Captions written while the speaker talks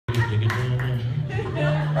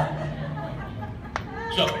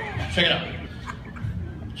So, check it out.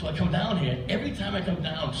 So I come down here. Every time I come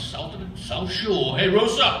down south of the South Shore, hey,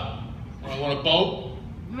 Russo, want a boat?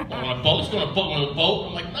 Want a boat? Let's go on a boat. Want a boat?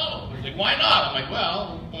 I'm like, no. He's like, why not? I'm like,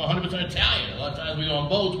 well, I'm 100% Italian. A lot of times we go on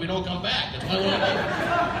boats, we don't come back. That's why I want to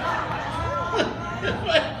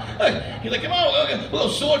go. He's like, come on, we'll go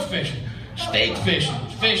sword fishing, steak fishing,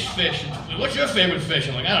 fish fishing. What's your favorite fish?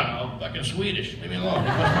 I'm like, I don't know, fucking Swedish. Leave me alone.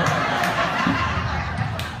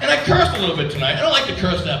 And I cursed a little bit tonight. I don't like to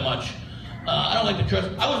curse that much. I don't like to curse.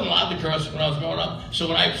 I wasn't allowed to curse when I was growing up. So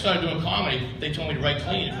when I started doing comedy, they told me to write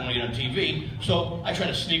clean if you want to get on TV. So I tried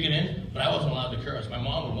to sneak it in, but I wasn't allowed to curse. My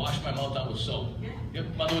mom would wash my mouth out with soap. Your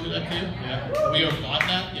mother would do that to you? Yeah. Were you taught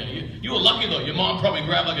that? Yeah. You were lucky though. Your mom probably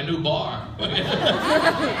grabbed like a new bar.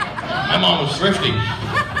 My mom was thrifty.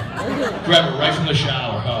 Grabbed it right from the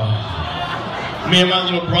shower. Oh. Me and my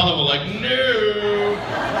little brother were like, no.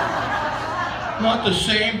 Not the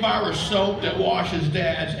same bar of soap that washes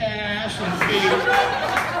Dad's ass and feet.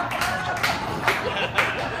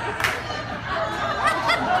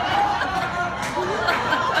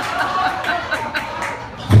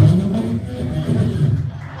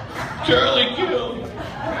 Curly Q.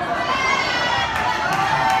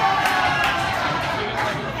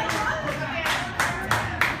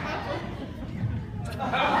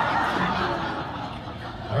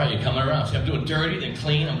 All right, you're coming around. See, I'm doing dirty, then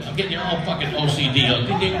clean. I'm getting your own fucking OCD.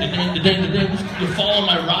 You're following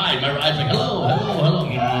my ride. My ride's like, hello, hello, hello,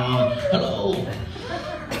 hello.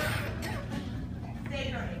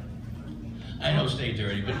 Stay dirty. I know stay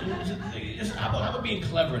dirty, but how about being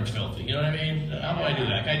clever and filthy? You know what I mean? How do I do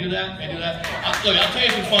that? Can I do that? Can I do that? Look, I'll tell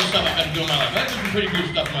you some fun stuff I've been doing in my life. I've done some pretty good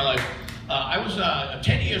stuff in my life. I was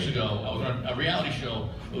 10 years ago. I was on a reality show.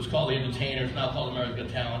 It was called The Entertainer. It's now called America's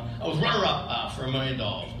Got Talent. I was runner-up for $1 million,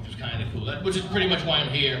 which is kind of cool. Which is pretty much why I'm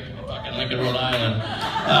here in fucking Lincoln, Rhode Island.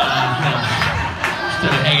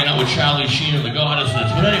 Instead of hanging out with Charlie Sheen and the Goddesses.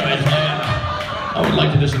 But anyways, I would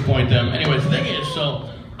like to disappoint them. Anyways, the thing is, so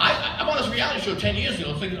I'm on this reality show 10 years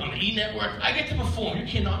ago. It's like on the E! Network. I get to perform. You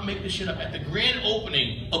cannot make this shit up at the grand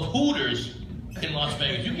opening of Hooters in Las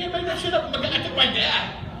Vegas. You can't make that shit up. I took my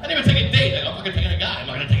dad. I didn't even take a date. Like, I'm fucking taking a guy. I'm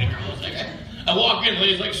not gonna take a girl. I walk in, the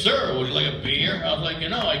lady's like, sir, would you like a beer? I was like, you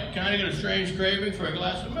know, I kind of get a strange craving for a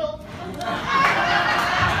glass of milk.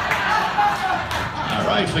 All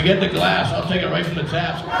right, forget the glass. I'll take it right from the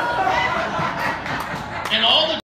taps. And all the